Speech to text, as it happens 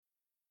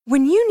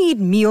When you need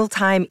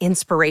mealtime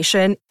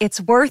inspiration,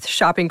 it's worth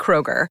shopping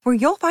Kroger, where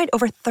you'll find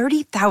over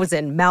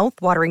 30,000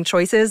 mouth-watering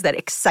choices that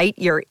excite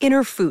your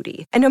inner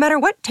foodie. And no matter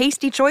what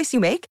tasty choice you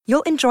make,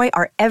 you'll enjoy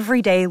our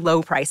everyday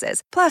low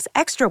prices, plus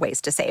extra ways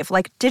to save,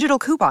 like digital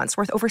coupons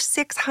worth over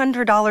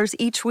 $600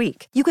 each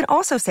week. You can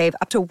also save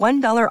up to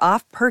 $1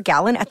 off per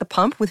gallon at the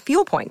pump with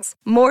fuel points.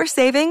 More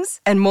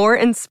savings and more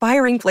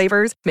inspiring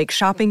flavors make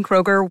shopping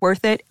Kroger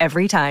worth it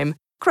every time.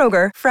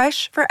 Kroger,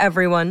 fresh for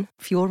everyone.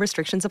 Fuel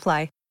restrictions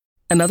apply.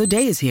 Another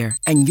day is here,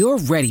 and you're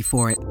ready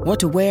for it. What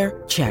to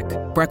wear? Check.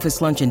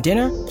 Breakfast, lunch, and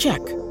dinner? Check.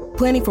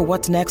 Planning for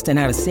what's next and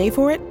how to save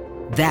for it?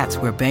 That's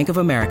where Bank of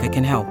America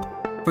can help.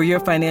 For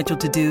your financial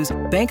to-dos,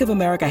 Bank of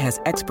America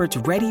has experts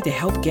ready to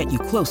help get you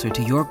closer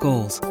to your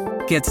goals.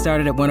 Get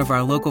started at one of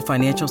our local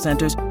financial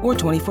centers or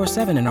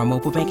 24/7 in our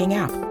mobile banking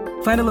app.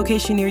 Find a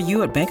location near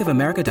you at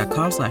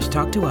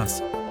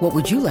bankofamerica.com/talktous. What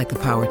would you like the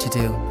power to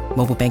do?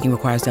 Mobile banking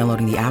requires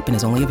downloading the app and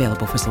is only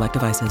available for select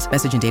devices.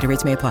 Message and data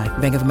rates may apply.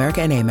 Bank of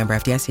America N.A., member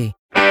FDIC.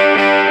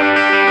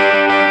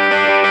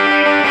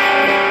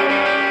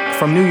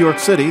 From New York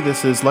City,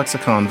 this is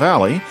Lexicon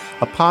Valley,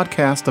 a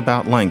podcast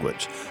about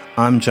language.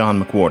 I'm John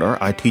McWhorter.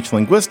 I teach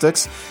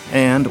linguistics,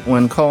 and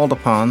when called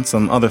upon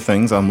some other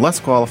things, I'm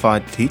less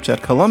qualified to teach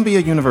at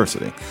Columbia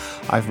University.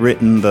 I've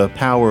written The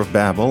Power of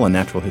Babel, A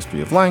Natural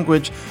History of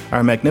Language,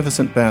 Our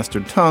Magnificent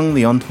Bastard Tongue,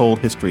 The Untold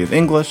History of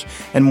English,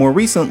 and more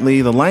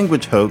recently, the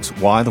language hoax,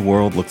 Why the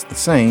World Looks the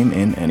Same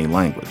in Any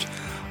Language.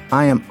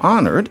 I am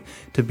honored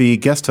to be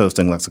guest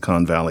hosting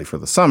Lexicon Valley for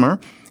the summer,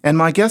 and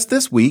my guest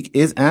this week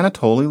is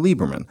Anatoly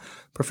Lieberman.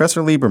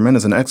 Professor Lieberman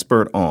is an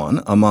expert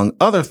on, among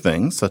other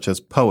things, such as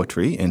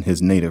poetry in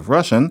his native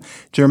Russian,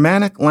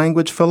 Germanic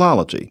language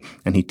philology,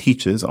 and he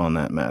teaches on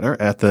that matter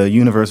at the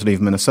University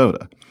of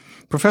Minnesota.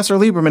 Professor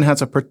Lieberman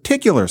has a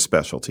particular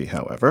specialty,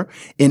 however,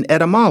 in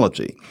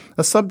etymology,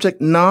 a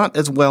subject not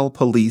as well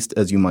policed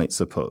as you might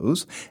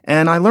suppose,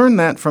 and I learned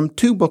that from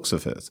two books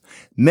of his.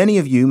 Many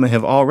of you may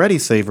have already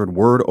savored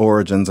Word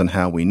Origins and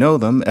How We Know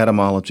Them,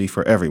 Etymology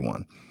for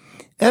Everyone.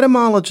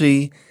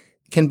 Etymology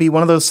can be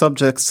one of those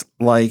subjects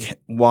like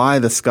why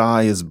the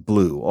sky is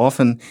blue.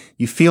 Often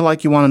you feel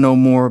like you want to know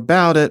more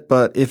about it,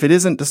 but if it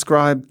isn't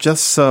described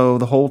just so,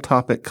 the whole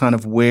topic kind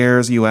of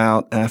wears you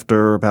out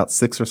after about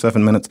 6 or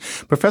 7 minutes.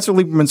 Professor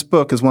Lieberman's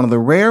book is one of the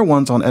rare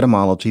ones on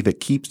etymology that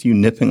keeps you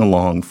nipping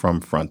along from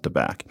front to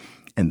back.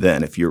 And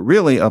then, if you're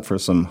really up for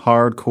some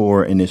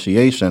hardcore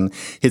initiation,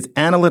 his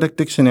Analytic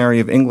Dictionary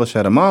of English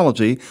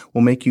Etymology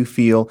will make you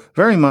feel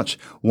very much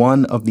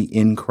one of the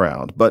in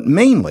crowd. But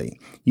mainly,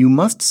 you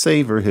must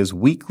savor his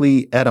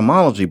weekly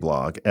etymology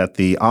blog at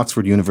the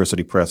Oxford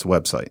University Press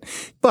website.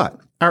 But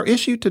our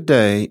issue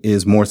today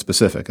is more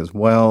specific, as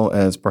well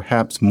as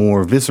perhaps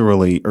more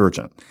viscerally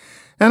urgent.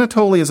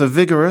 Anatoly is a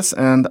vigorous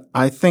and,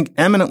 I think,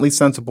 eminently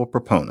sensible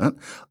proponent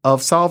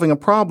of solving a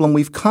problem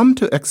we've come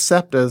to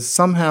accept as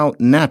somehow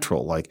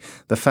natural, like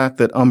the fact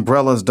that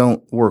umbrellas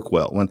don't work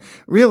well, when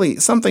really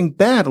something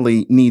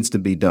badly needs to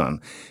be done.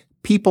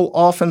 People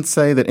often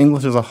say that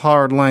English is a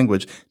hard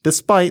language,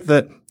 despite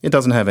that it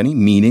doesn't have any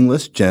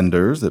meaningless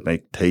genders that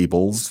make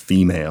tables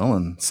female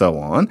and so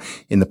on.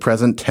 In the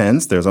present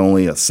tense, there's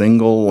only a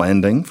single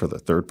ending for the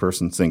third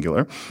person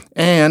singular.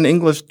 And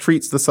English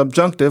treats the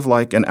subjunctive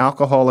like an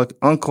alcoholic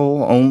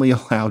uncle only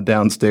allowed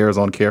downstairs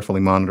on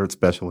carefully monitored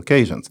special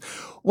occasions.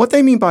 What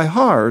they mean by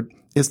hard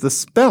is the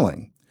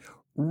spelling.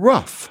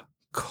 Rough,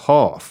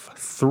 cough,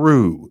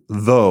 through,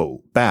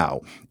 though,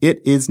 bow.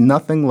 It is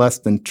nothing less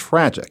than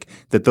tragic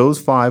that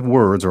those 5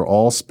 words are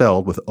all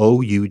spelled with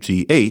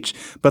O-U-G-H,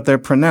 but they're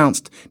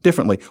pronounced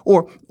differently.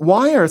 Or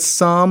why are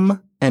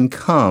some and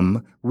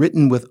come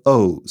written with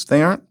O's?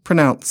 They aren't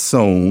pronounced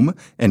some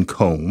and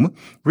comb.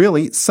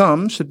 Really,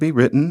 some should be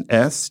written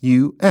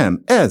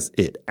S-U-M, as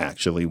it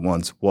actually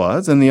once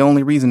was. And the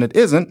only reason it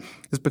isn't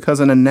is because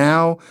in a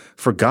now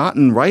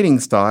forgotten writing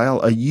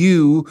style, a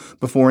U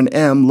before an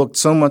M looked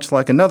so much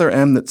like another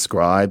M that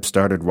scribes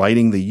started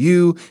writing the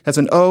U as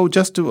an O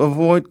just to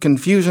avoid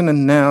confusion,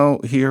 and now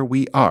here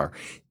we are.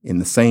 In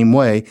the same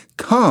way,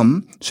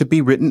 come should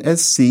be written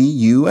as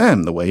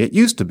C-U-M, the way it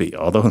used to be,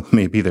 although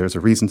maybe there's a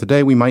reason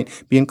today we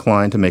might be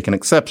inclined to make an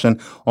exception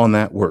on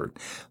that word.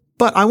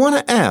 But I want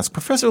to ask,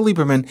 Professor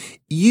Lieberman,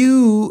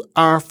 you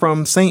are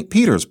from St.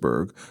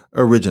 Petersburg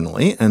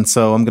originally, and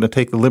so I'm going to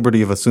take the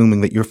liberty of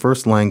assuming that your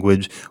first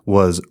language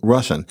was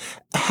Russian.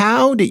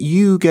 How did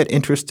you get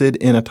interested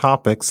in a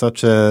topic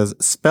such as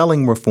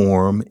spelling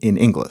reform in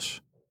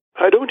English?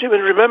 I don't even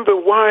remember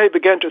why I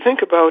began to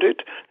think about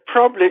it,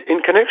 probably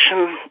in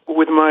connection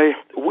with my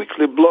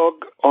weekly blog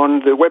on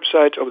the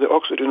website of the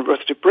Oxford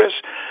University Press.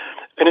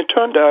 And it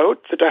turned out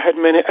that I had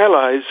many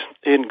allies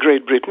in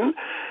Great Britain,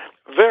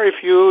 very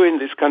few in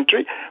this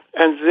country,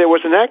 and there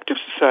was an active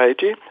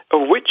society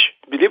of which,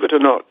 believe it or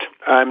not,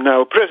 I'm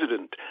now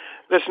president.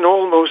 That's an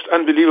almost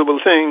unbelievable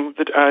thing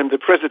that I'm the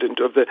president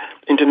of the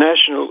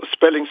International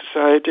Spelling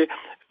Society,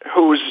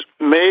 whose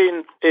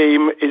main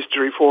aim is to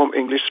reform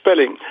English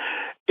spelling.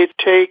 It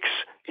takes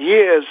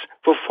years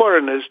for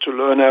foreigners to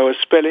learn our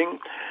spelling,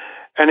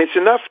 And it's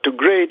enough to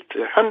grade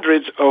the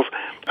hundreds of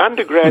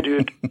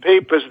undergraduate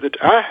papers that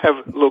I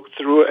have looked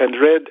through and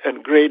read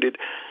and graded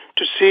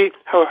to see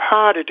how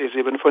hard it is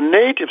even for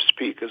native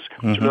speakers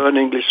to learn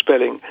English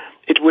spelling.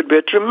 It would be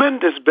a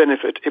tremendous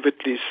benefit if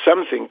at least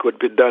something could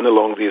be done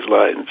along these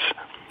lines.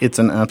 It's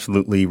an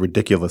absolutely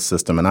ridiculous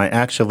system. And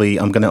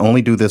I'm going to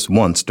only do this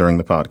once during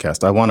the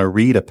podcast. I want to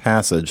read a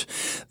passage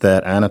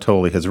that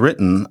Anatoly has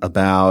written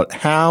about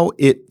how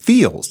it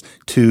feels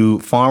to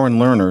foreign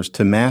learners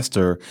to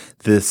master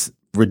this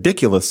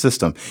ridiculous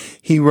system.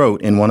 He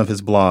wrote in one of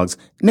his blogs,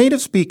 native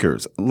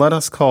speakers, let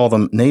us call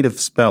them native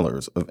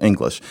spellers of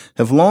English,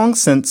 have long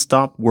since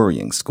stopped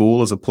worrying.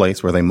 School is a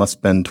place where they must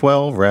spend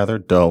 12 rather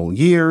dull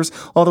years,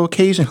 although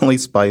occasionally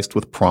spiced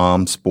with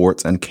prom,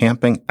 sports, and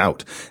camping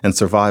out, and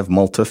survive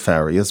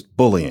multifarious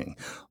bullying.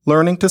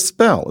 Learning to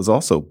spell is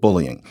also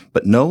bullying,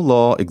 but no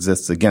law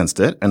exists against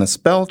it, and a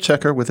spell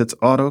checker with its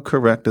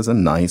autocorrect is a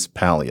nice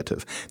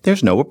palliative.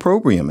 There's no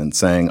opprobrium in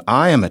saying,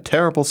 I am a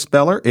terrible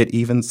speller. It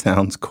even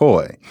sounds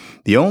coy.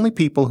 The only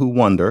people who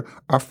wonder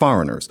are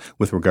foreigners.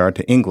 With regard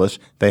to English,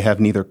 they have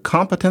neither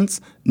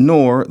competence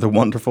nor the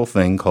wonderful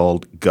thing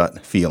called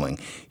gut feeling.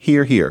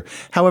 Hear, hear.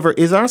 However,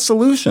 is our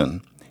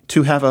solution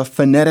to have a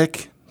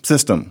phonetic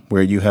system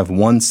where you have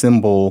one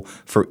symbol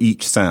for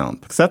each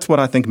sound? Because that's what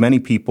I think many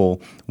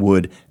people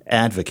would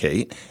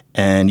advocate,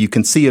 and you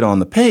can see it on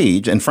the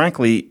page, and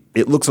frankly,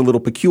 it looks a little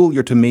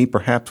peculiar to me.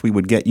 Perhaps we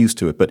would get used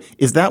to it, but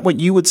is that what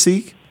you would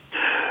seek?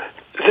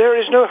 There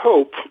is no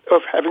hope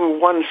of having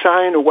one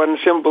sign or one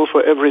symbol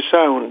for every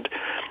sound,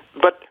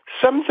 but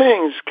some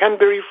things can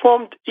be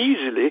reformed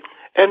easily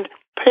and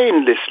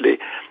painlessly.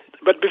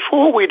 But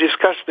before we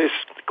discuss this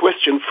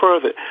question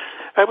further,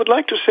 I would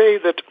like to say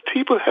that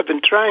people have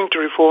been trying to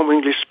reform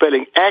English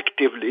spelling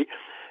actively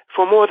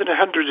for more than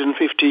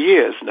 150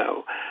 years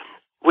now,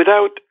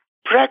 without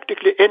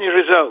practically any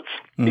results,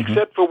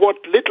 except for what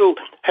little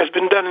has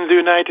been done in the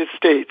United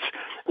States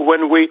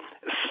when we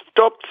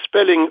stopped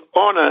spelling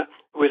honor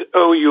with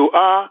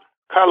O-U-R,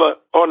 color,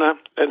 honor,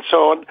 and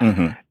so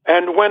on.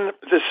 And when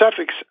the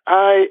suffix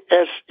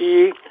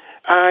I-S-E,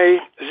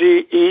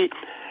 I-Z-E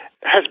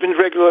has been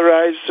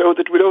regularized so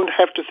that we don't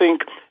have to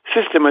think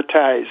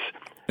systematize.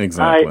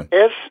 Exactly.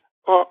 I-S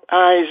or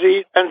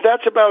I-Z, and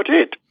that's about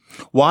it.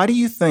 Why do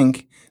you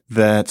think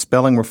that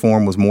spelling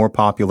reform was more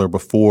popular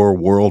before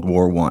World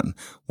War I?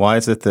 Why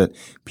is it that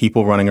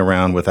people running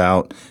around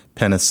without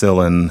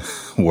penicillin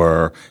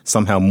were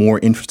somehow more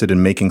interested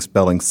in making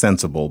spelling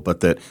sensible,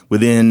 but that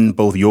within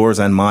both yours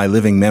and my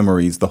living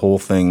memories, the whole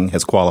thing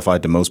has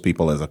qualified to most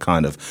people as a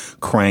kind of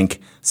crank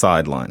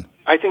sideline?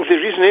 I think the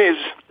reason is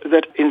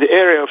that in the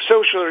area of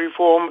social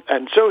reform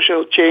and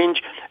social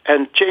change,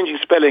 and changing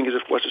spelling is,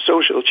 of course, a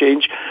social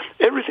change,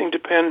 everything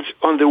depends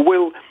on the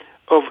will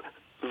of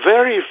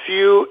very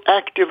few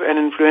active and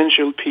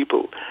influential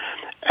people.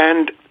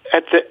 And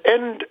at the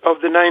end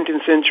of the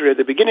 19th century, at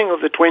the beginning of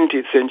the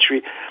 20th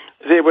century,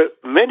 there were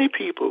many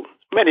people,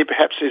 many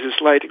perhaps is a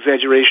slight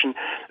exaggeration,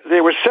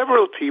 there were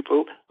several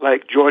people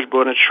like George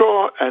Bernard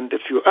Shaw and a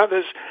few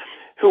others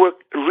who were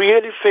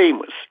really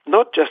famous,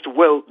 not just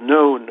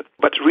well-known,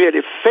 but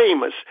really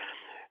famous,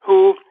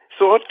 who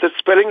thought that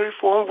spelling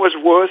reform was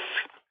worth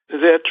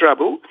their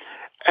trouble,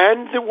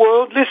 and the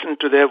world listened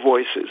to their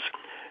voices.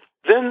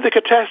 Then the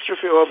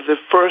catastrophe of the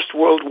First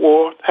World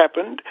War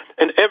happened,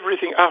 and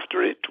everything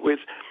after it, with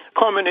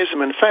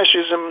communism and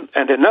fascism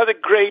and another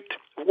great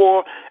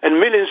war and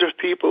millions of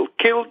people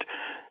killed.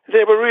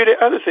 There were really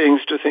other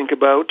things to think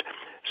about.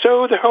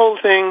 So the whole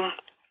thing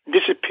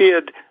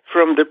disappeared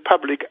from the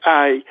public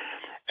eye.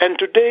 And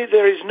today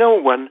there is no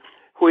one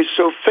who is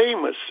so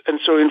famous and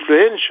so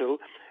influential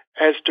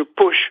as to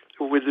push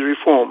with the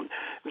reform.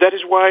 That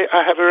is why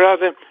I have a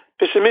rather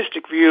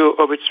pessimistic view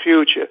of its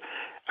future,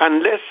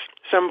 unless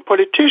some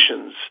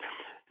politicians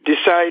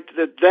decide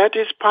that that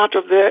is part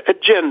of their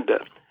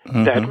agenda.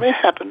 That may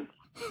happen.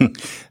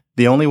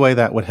 The only way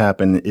that would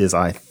happen is,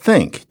 I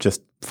think,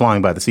 just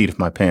flying by the seat of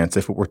my pants,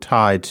 if it were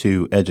tied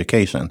to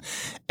education.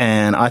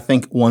 And I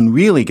think one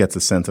really gets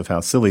a sense of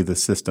how silly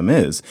this system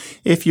is.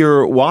 If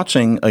you're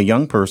watching a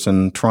young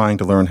person trying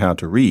to learn how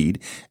to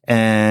read,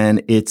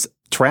 and it's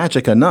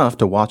tragic enough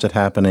to watch it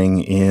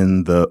happening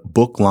in the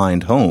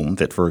book-lined home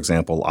that, for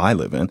example, I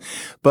live in.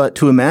 But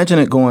to imagine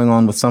it going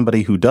on with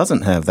somebody who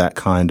doesn't have that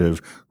kind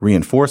of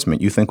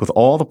reinforcement, you think with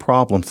all the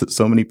problems that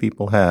so many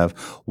people have,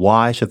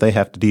 why should they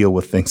have to deal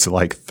with things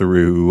like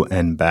through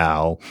and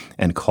bow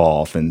and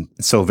cough and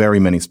so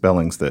very many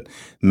spellings that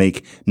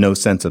make no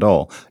sense at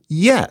all?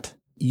 Yet,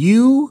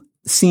 you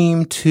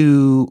seem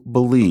to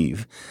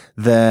believe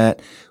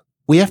that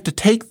we have to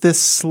take this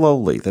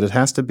slowly, that it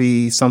has to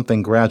be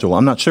something gradual.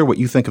 I'm not sure what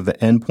you think of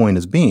the end point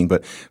as being,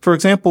 but for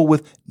example,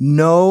 with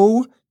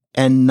know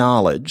and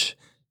knowledge,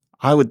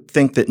 I would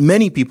think that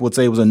many people would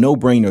say it was a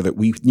no-brainer that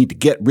we need to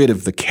get rid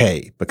of the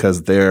K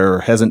because there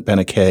hasn't been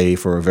a K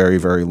for a very,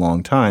 very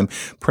long time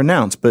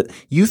pronounced. But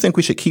you think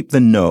we should keep the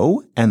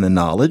know and the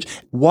knowledge.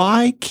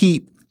 Why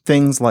keep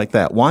things like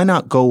that? Why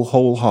not go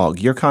whole hog?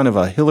 You're kind of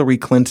a Hillary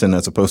Clinton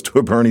as opposed to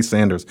a Bernie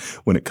Sanders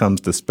when it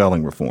comes to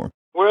spelling reform.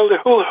 Well, the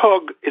whole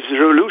hog is a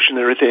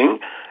revolutionary thing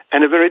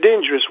and a very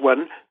dangerous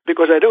one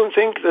because I don't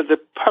think that the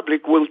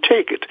public will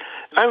take it.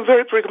 I'm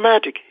very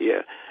pragmatic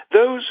here.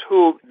 Those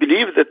who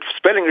believe that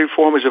spelling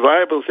reform is a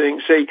viable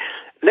thing say,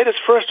 let us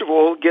first of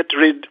all get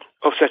rid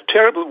of such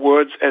terrible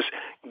words as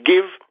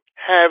give,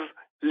 have,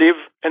 live,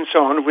 and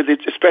so on, with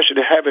its,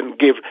 especially have and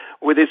give,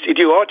 with its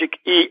idiotic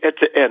E at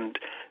the end.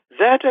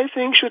 That, I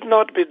think, should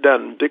not be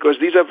done, because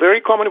these are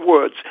very common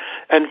words,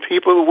 and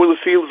people will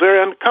feel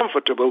very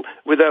uncomfortable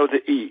without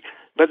the E.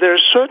 But there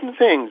are certain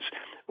things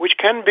which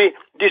can be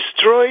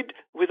destroyed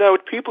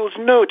without people's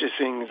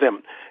noticing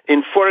them,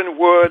 in foreign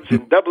words,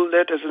 in double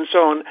letters, and so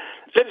on.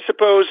 Let's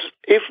suppose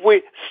if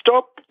we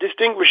stop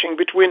distinguishing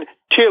between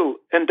till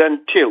and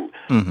until,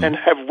 and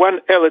have one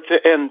L at the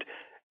end,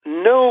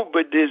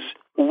 nobody's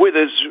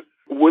withers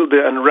will be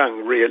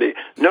unwrung, really.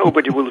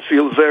 Nobody will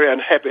feel very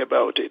unhappy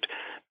about it.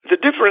 The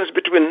difference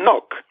between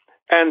knock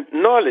and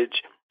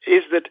knowledge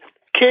is that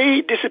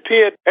K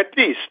disappeared at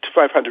least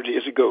 500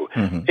 years ago.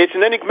 It's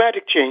an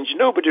enigmatic change.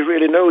 Nobody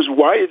really knows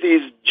why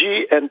these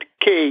G and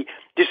K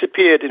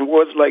disappeared in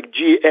words like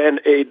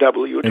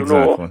G-N-A-W, to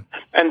know,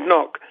 and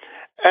knock.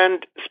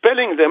 And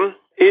spelling them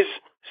is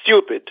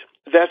stupid.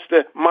 That's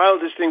the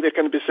mildest thing that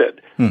can be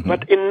said.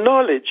 But in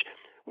knowledge,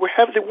 we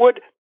have the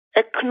word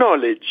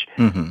acknowledge.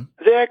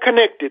 They are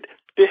connected.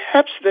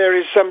 Perhaps there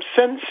is some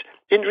sense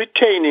in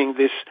retaining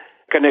this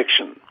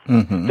connection.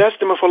 That's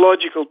the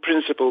morphological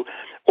principle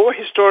or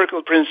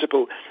historical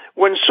principle.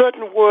 When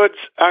certain words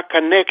are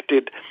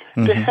connected,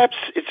 perhaps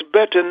it's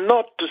better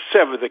not to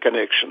sever the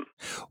connection.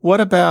 What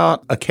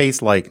about a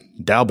case like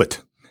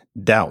Daubit,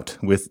 doubt,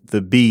 with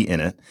the B in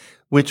it,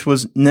 which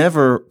was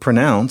never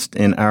pronounced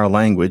in our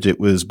language? It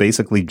was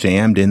basically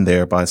jammed in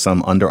there by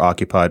some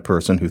underoccupied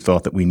person who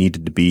thought that we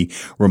needed to be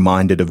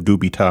reminded of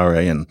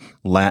dubitare and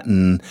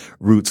Latin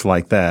roots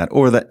like that.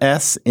 Or the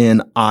S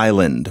in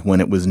island, when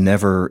it was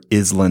never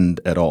island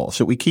at all.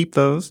 Should we keep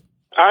those?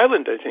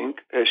 Island, I think,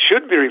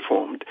 should be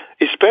reformed,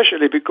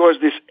 especially because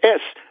this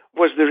S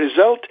was the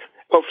result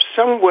of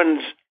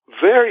someone's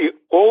very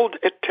old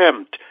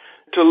attempt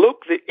to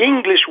look the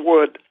English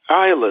word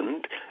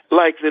island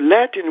like the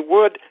Latin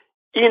word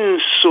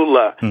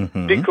insula,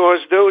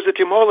 because those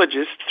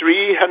etymologists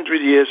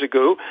 300 years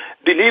ago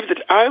believed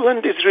that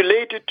island is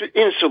related to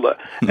insula,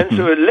 and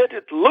so let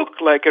it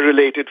look like a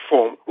related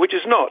form, which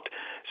is not.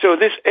 So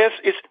this S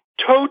is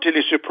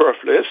totally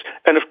superfluous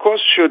and, of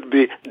course, should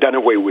be done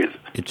away with.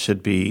 It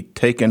should be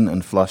taken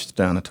and flushed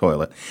down a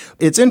toilet.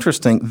 It's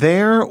interesting.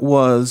 There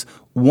was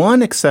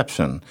one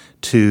exception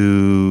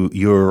to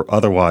your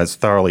otherwise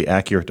thoroughly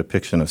accurate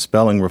depiction of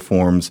spelling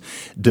reform's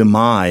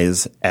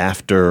demise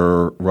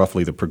after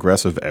roughly the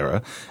Progressive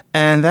Era,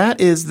 and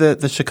that is that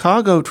the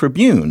Chicago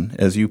Tribune,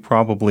 as you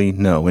probably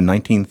know, in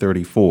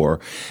 1934,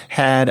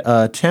 had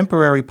a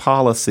temporary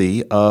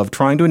policy of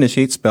trying to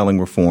initiate spelling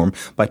reform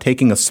by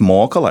taking a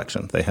small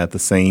collection. They had the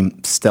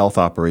same stealth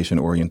operation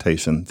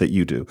orientation that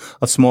you do.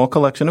 A small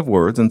collection of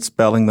words and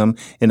spelling them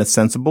in a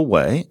sensible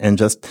way and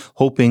just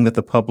hoping that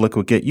the public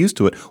would get used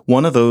to it.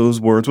 One of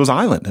those words was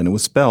island, and it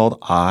was spelled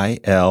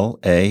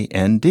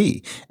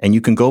I-L-A-N-D. And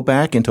you can go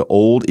back into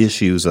old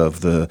issues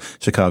of the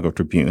Chicago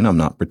Tribune. I'm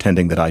not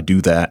pretending that I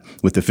do that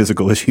with the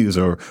physical issues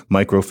or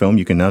microfilm.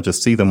 You can now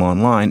just see them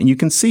online. And you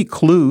can see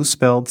clue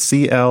spelled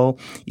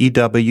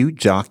C-L-E-W,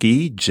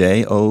 jockey,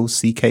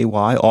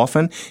 J-O-C-K-Y,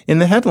 often in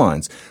the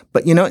headlines.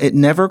 But, you know, it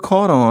never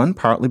caught on,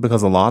 partly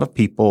because a lot of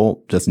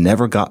people just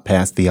never got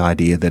past the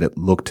idea that it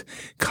looked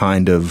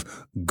kind of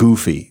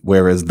goofy.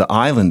 Whereas the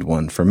island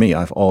one, for me,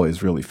 I've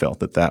always really felt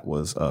that that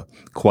was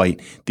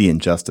quite the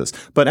injustice.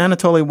 But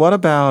Anatoly, what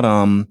about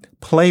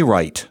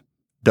playwright?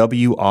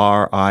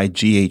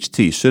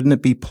 W-R-I-G-H-T. Shouldn't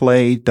it be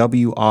play?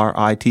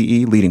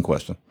 W-R-I-T-E? Leading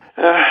question.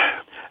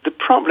 The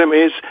problem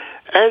is,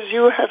 as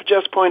you have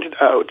just pointed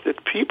out,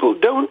 that people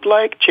don't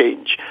like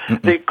change.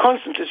 They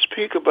constantly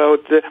speak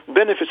about the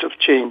benefits of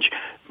change,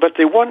 but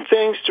they want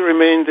things to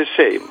remain the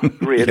same,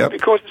 really,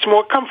 because it's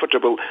more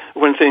comfortable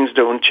when things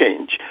don't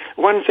change.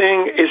 One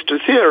thing is to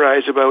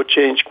theorize about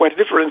change. Quite a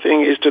different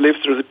thing is to live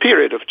through the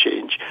period of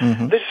change.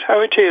 This is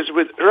how it is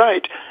with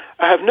right.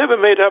 I have never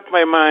made up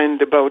my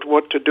mind about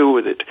what to do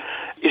with it,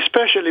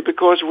 especially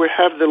because we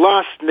have the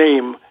last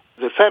name,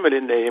 the family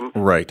name,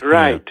 right,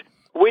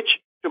 which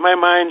to my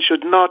mind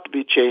should not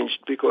be changed,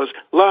 because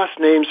last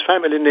names,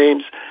 family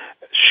names,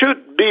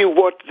 should be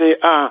what they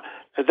are.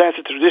 That's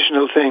a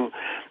traditional thing.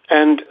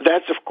 And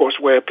that's, of course,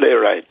 where a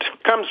playwright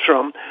comes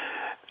from.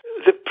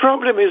 The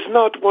problem is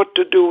not what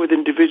to do with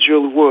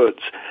individual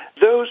words.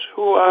 Those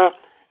who are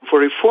for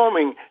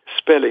reforming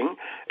spelling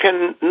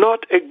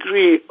cannot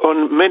agree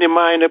on many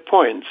minor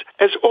points,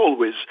 as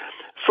always.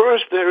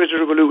 First there is a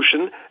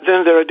revolution,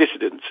 then there are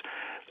dissidents.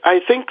 I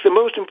think the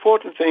most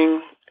important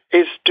thing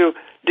is to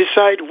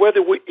decide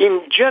whether we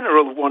in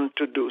general want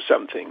to do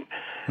something,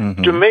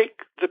 to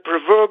make the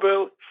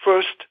proverbial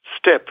first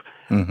step.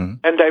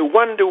 And I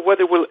wonder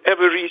whether we'll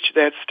ever reach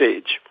that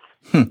stage.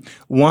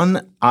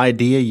 One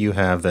idea you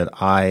have that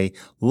I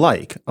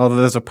like, although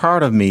there's a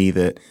part of me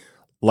that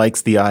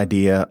likes the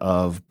idea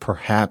of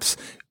perhaps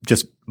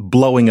just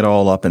blowing it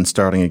all up and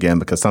starting again,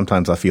 because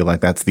sometimes I feel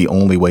like that's the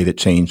only way that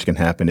change can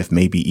happen, if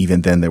maybe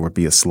even then there would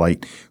be a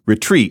slight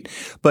retreat.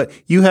 But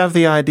you have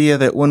the idea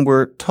that when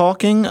we're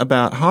talking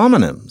about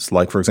homonyms,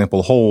 like, for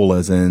example, whole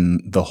as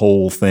in the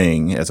whole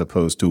thing, as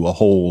opposed to a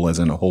hole as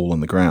in a hole in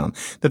the ground,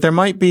 that there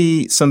might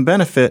be some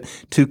benefit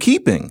to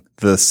keeping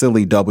the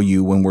silly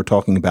W when we're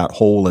talking about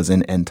whole as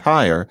in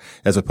entire,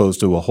 as opposed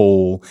to a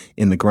hole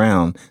in the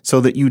ground,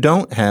 so that you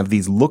don't have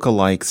these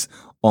lookalikes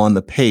on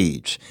the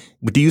page.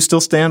 Do you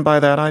still stand by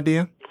that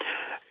idea?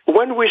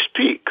 When we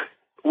speak,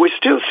 we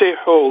still say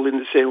whole in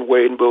the same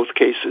way in both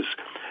cases.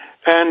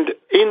 And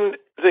in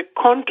the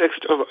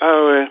context of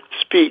our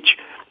speech,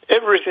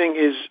 everything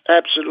is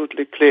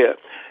absolutely clear.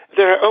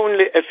 There are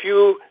only a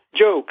few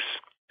jokes,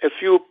 a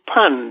few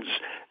puns.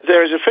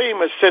 There is a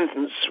famous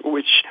sentence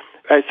which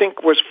I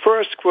think was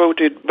first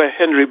quoted by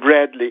Henry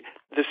Bradley,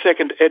 the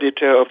second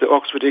editor of the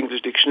Oxford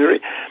English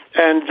Dictionary,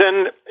 and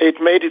then it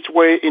made its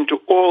way into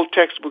all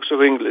textbooks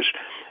of English.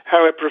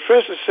 How a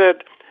professor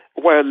said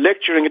while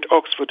lecturing at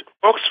Oxford,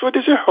 Oxford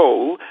is a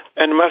whole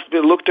and must be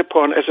looked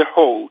upon as a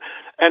whole,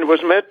 and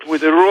was met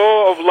with a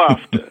roar of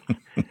laughter.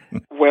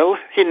 Well,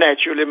 he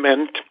naturally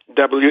meant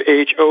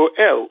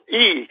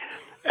W-H-O-L-E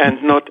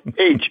and not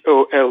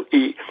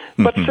H-O-L-E.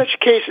 But such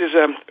cases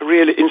are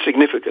really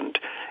insignificant.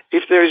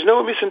 If there is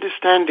no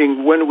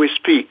misunderstanding when we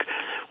speak,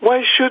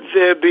 why should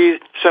there be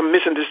some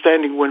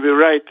misunderstanding when we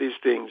write these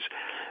things?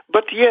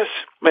 But yes,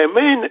 my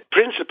main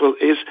principle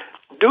is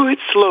do it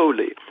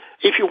slowly.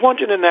 If you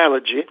want an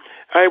analogy,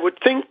 I would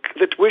think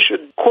that we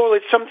should call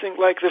it something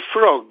like the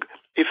frog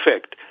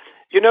effect.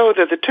 You know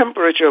that the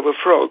temperature of a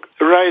frog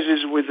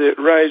rises with the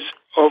rise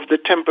of the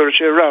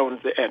temperature around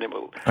the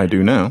animal. I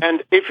do know.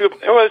 And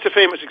it's a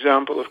famous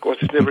example, of course,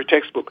 it's in every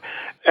textbook.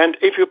 And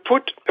if you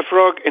put a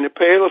frog in a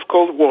pail of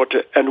cold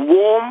water and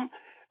warm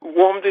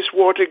this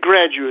water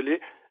gradually,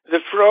 the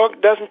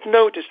frog doesn't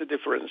notice the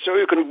difference. So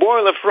you can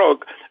boil a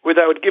frog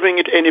without giving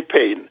it any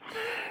pain.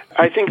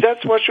 I think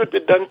that's what should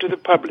be done to the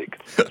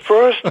public.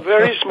 First,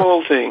 very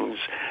small things,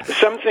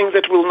 something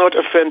that will not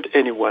offend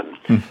anyone.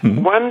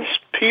 Once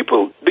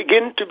people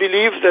begin to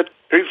believe that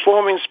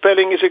reforming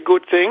spelling is a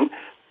good thing,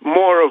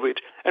 more of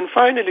it. And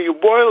finally, you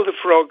boil the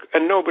frog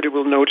and nobody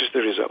will notice the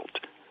result.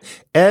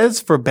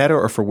 As for better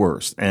or for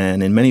worse,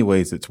 and in many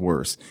ways it's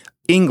worse,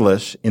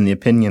 English, in the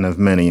opinion of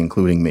many,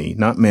 including me,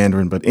 not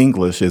Mandarin, but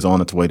English is on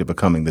its way to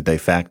becoming the de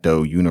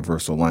facto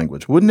universal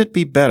language. Wouldn't it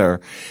be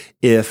better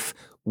if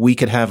we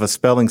could have a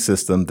spelling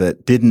system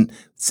that didn't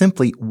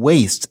simply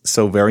waste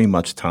so very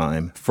much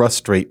time,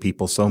 frustrate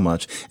people so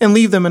much, and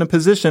leave them in a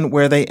position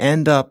where they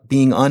end up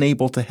being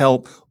unable to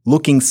help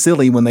looking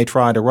silly when they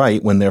try to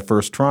write when they're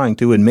first trying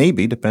to, and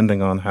maybe,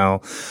 depending on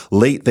how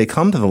late they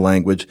come to the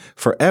language,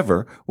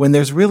 forever, when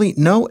there's really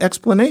no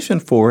explanation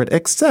for it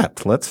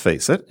except, let's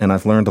face it, and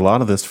I've learned a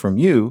lot of this from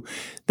you,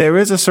 there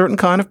is a certain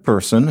kind of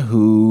person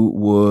who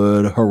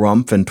would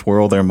harumph and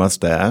twirl their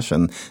mustache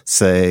and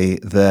say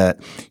that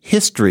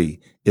history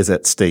is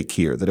at stake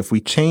here, that if we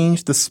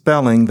change the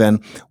spelling, then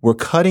we're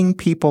cutting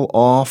people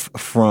off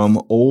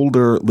from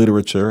older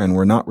literature and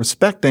we're not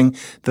respecting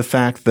the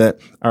fact that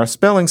our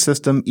spelling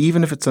system,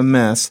 even if it's a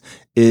mess,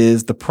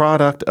 is the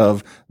product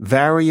of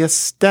various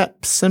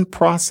steps and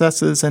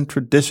processes and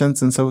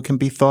traditions. And so it can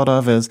be thought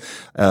of as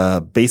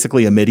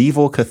basically a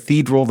medieval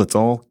cathedral that's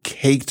all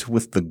caked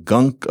with the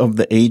gunk of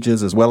the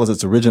ages as well as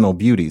its original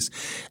beauties.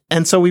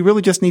 And so we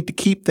really just need to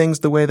keep things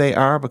the way they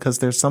are because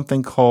there's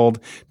something called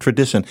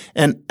tradition.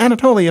 And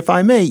Anatoly, if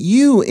I may,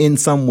 you in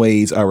some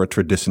ways are a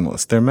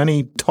traditionalist. There are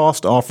many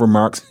tossed off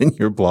remarks in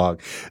your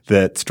blog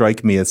that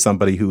strike me as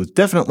somebody who is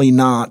definitely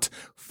not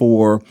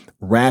for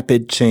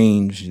rapid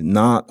change,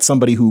 not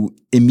somebody who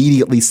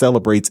immediately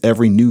celebrates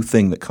every new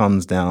thing that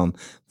comes down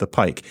the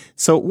pike.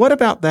 So what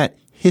about that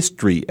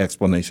history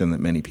explanation that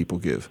many people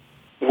give?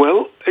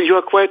 Well, you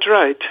are quite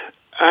right.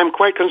 I'm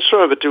quite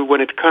conservative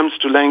when it comes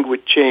to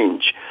language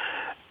change.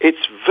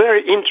 It's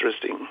very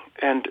interesting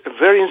and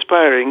very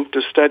inspiring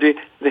to study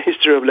the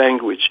history of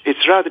language.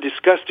 It's rather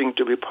disgusting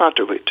to be part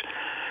of it.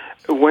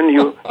 When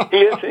you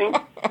hear things,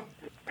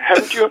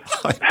 haven't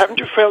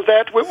you felt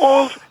that? We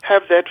all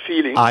have that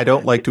feeling. I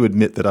don't like to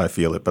admit that I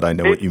feel it, but I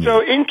know what you mean. It's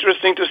so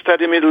interesting to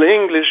study Middle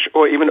English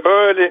or even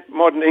early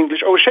modern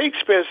English. Oh,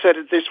 Shakespeare said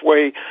it this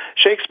way.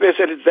 Shakespeare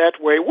said it that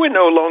way. We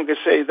no longer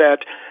say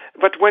that.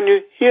 But when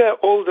you hear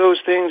all those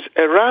things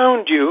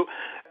around you,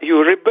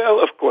 you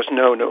rebel. Of course,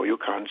 no, you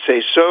can't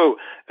say so.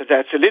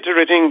 That's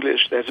illiterate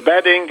English. That's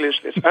bad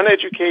English. That's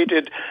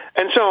uneducated,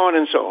 and so on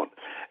and so on.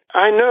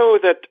 I know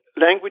that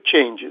language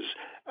changes.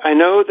 I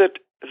know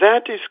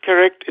that is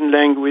correct in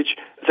language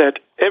that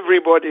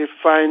everybody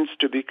finds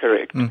to be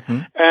correct. Mm-hmm.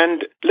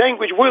 And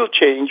language will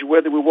change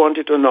whether we want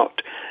it or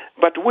not.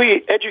 But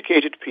we,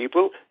 educated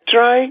people,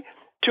 try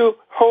to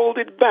hold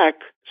it back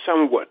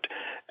somewhat.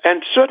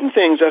 And certain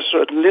things are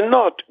certainly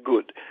not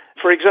good.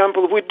 For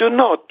example, we do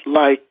not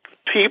like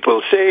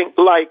people saying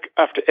like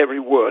after every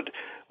word.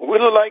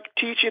 will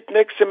teach it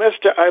next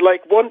semester. I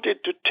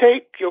wanted to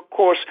take your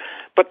course,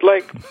 but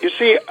you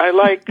see,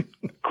 I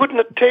could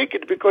not take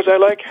it because I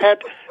had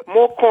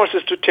more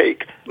courses to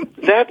take.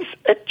 That's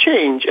a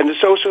change and a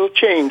social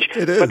change.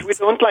 It is. But we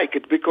don't like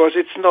it because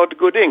it's not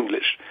good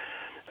English.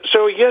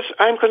 So yes,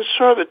 I'm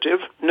conservative,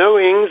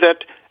 knowing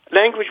that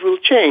language will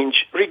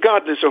change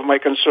regardless of my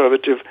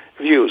conservative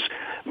views.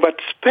 But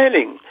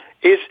spelling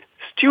is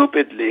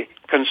stupidly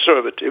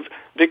conservative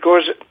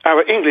because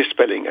our English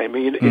spelling,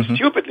 is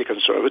stupidly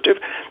conservative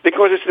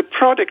because it's the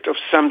product of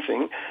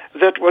something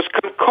that was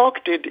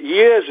concocted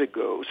years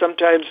ago,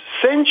 sometimes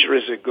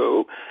centuries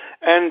ago,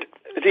 and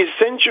these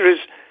centuries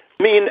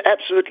mean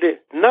absolutely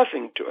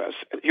nothing to us.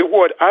 Your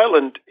word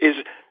Ireland is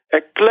a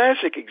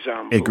classic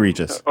example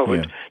Egregious. of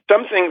it.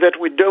 Something that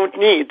we don't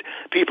need.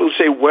 People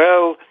say,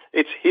 well,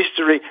 it's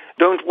history,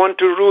 don't want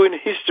to ruin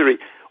history.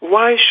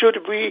 Why should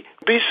we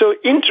be so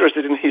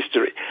interested in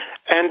history?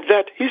 And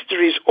that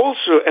history is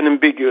also an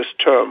ambiguous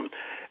term.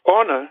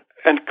 Honor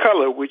and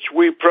color, which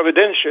we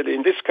providentially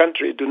in this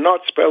country do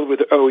not spell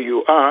with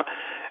O-U-R,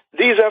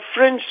 these are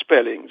French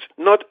spellings,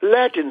 not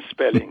Latin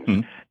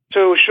spellings.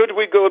 So should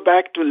we go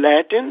back to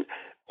Latin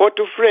or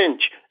to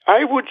French?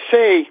 I would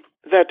say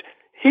that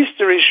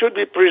history should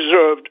be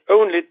preserved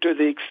only to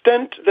the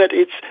extent that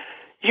it's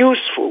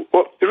useful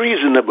or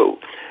reasonable.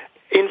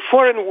 In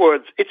foreign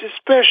words, it's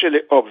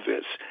especially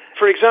obvious.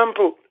 For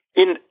example,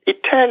 in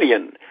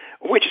Italian,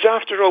 which is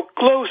after all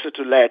closer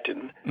to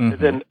Latin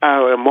than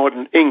our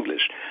modern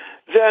English,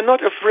 they are not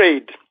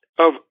afraid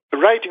of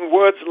writing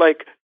words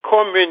like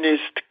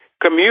communist,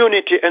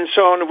 community, and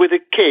so on with a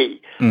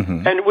K,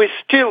 and we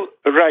still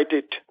write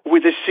it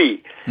with a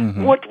C.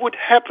 What would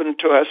happen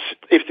to us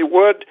if the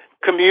word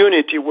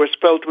community were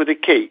spelled with a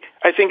K?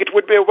 I think it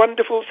would be a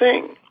wonderful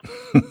thing.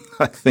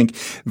 I think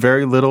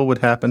very little would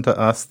happen to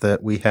us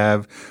that we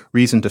have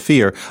reason to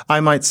fear. I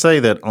might say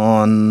that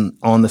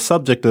on the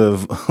subject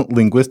of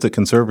linguistic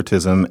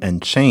conservatism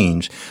and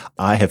change,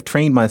 I have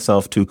trained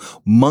myself to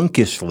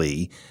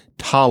monkishly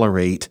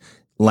tolerate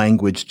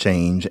language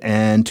change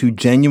and to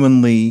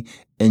genuinely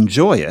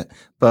enjoy it.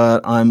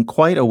 But I'm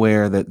quite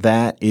aware that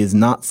that is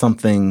not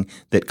something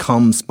that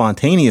comes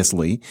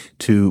spontaneously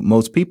to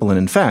most people. And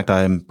in fact,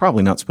 I'm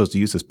probably not supposed to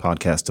use this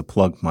podcast to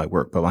plug my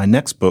work, but my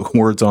next book,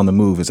 Words on the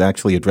Move, is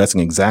actually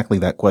addressing exactly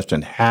that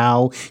question,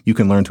 how you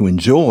can learn to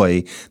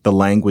enjoy the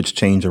language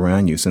change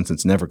around you since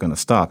it's never going to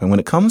stop. And when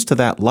it comes to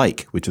that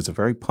which is a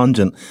very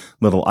pungent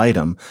little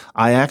item,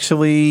 I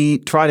actually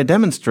try to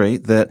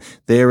demonstrate that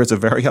there is a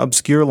very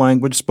obscure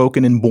language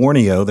spoken in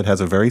Borneo that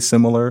has a very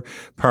similar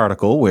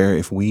particle where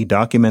if we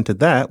documented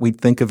that,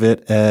 we'd think of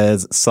it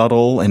as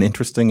subtle and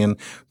interesting and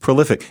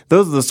prolific.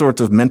 Those are the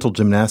sorts of mental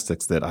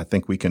gymnastics that I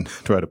think we can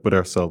try to put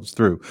ourselves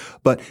through.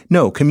 But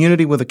no,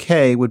 community with a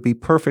K would be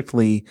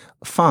perfectly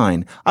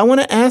fine. I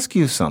want to ask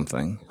you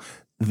something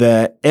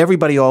that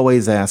everybody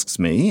always asks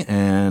me,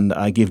 and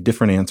I give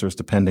different answers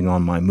depending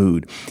on my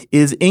mood.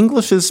 Is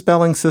English's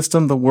spelling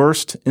system the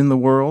worst in the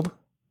world?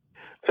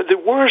 The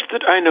worst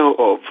that I know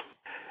of.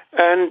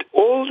 And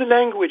all the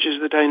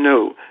languages that I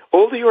know,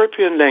 all the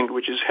European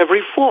languages have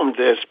reformed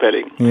their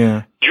spelling.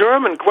 Yeah.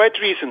 German quite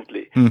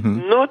recently,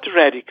 not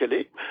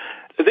radically.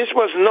 This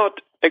was not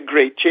a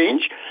great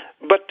change,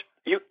 but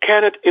you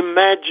cannot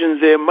imagine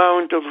the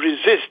amount of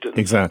resistance.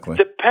 Exactly.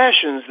 The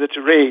passions that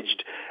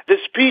raged, the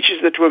speeches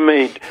that were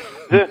made,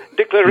 the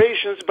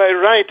declarations by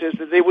writers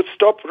that they would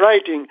stop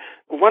writing.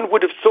 One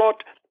would have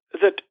thought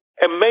that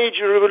a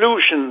major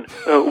revolution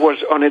was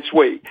on its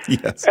way.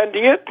 Yes. And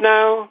yet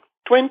now,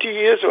 20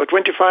 years or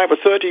 25 or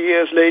 30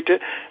 years later,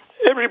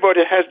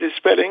 everybody has this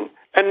spelling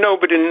and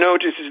nobody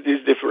notices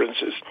these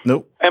differences.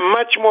 Nope. A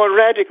much more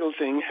radical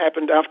thing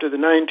happened after the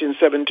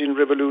 1917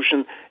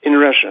 revolution in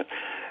Russia.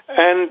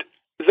 And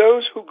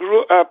those who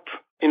grew up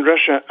in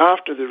Russia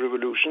after the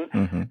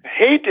revolution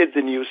hated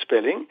the new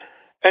spelling,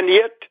 and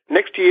yet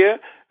next year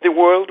the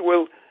world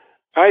will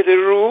either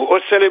rue or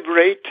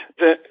celebrate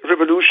the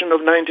revolution of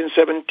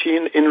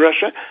 1917 in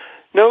Russia.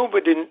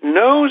 Nobody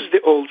knows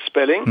the old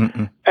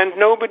spelling, and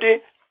nobody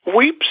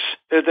weeps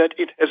that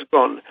it has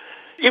gone.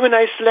 Even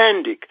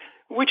Icelandic,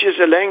 which is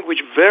a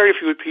language very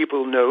few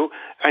people know,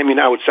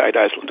 outside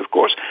Iceland, of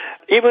course,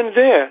 even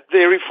there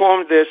they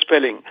reformed their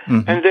spelling.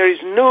 And there is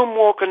no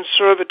more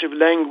conservative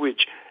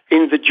language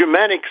in the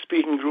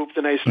Germanic-speaking group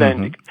than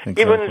Icelandic.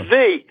 Exactly. Even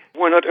they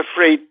were not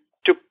afraid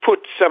to put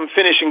some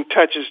finishing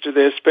touches to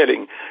their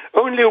spelling.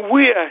 Only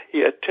we are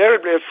here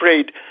terribly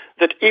afraid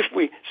that if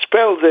we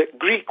spell the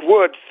Greek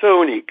word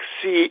chthonic,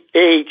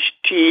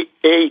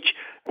 C-H-T-H,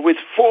 with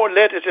 4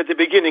 letters at the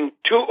beginning,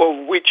 2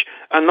 of which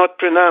are not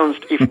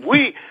pronounced, if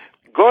we,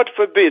 God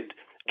forbid,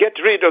 get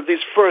rid of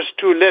these first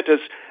 2 letters,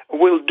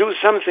 we'll do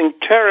something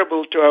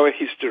terrible to our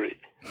history.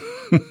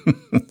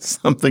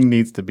 Something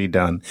needs to be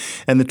done.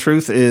 And the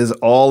truth is,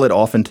 all it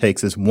often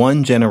takes is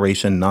one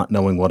generation not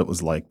knowing what it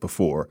was like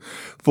before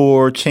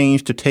for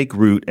change to take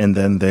root, and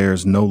then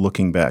there's no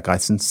looking back. I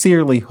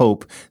sincerely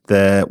hope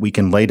that we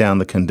can lay down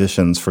the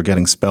conditions for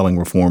getting spelling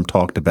reform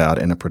talked about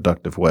in a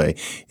productive way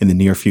in the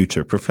near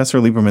future. Professor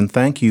Lieberman,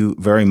 thank you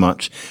very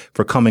much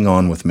for coming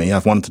on with me.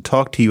 I've wanted to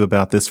talk to you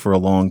about this for a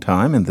long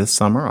time, and this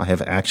summer I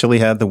have actually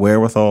had the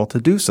wherewithal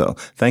to do so.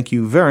 Thank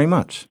you very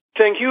much.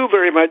 Thank you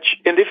very much.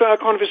 And if our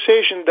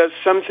conversation does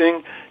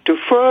something to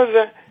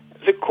further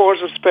the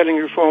cause of spelling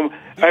reform,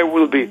 I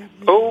will be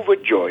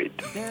overjoyed.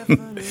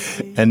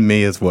 And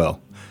me as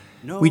well.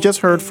 We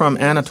just heard from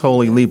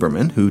Anatoly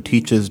Lieberman, who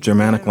teaches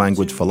Germanic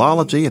language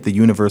philology at the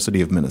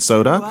University of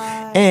Minnesota,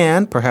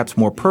 and, perhaps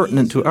more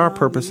pertinent to our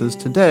purposes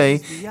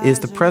today, is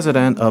the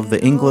president of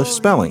the English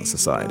Spelling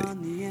Society.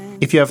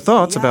 If you have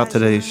thoughts about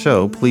today's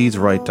show, please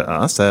write to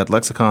us at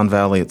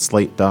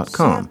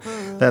lexiconvalley@slate.com.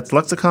 That's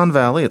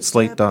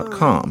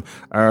lexiconvalley@slate.com.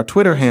 Our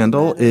Twitter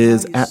handle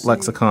is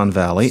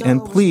 @lexiconvalley,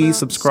 and please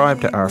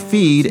subscribe to our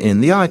feed in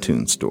the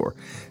iTunes Store.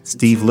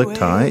 Steve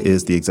Lickteig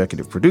is the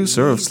executive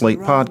producer of Slate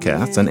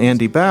Podcasts, and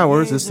Andy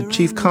Bowers is the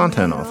chief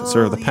content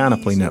officer of the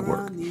Panoply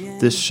Network.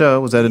 This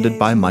show was edited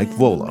by Mike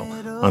Volo.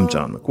 I'm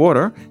John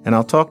McWhorter, and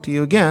I'll talk to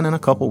you again in a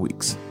couple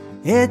weeks.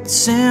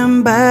 It's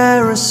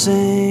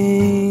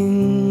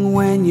embarrassing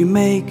when you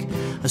make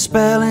a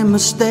spelling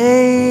mistake.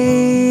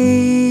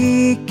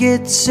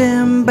 It's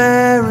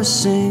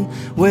embarrassing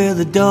with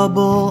a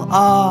double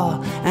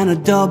R and a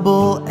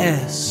double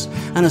S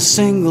and a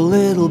single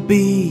little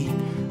B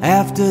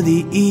after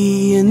the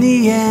E and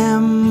the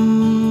M.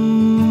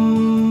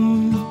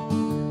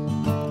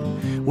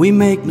 We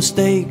make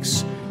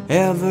mistakes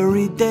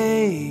every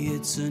day.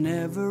 It's an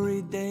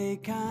everyday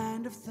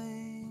kind of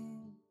thing.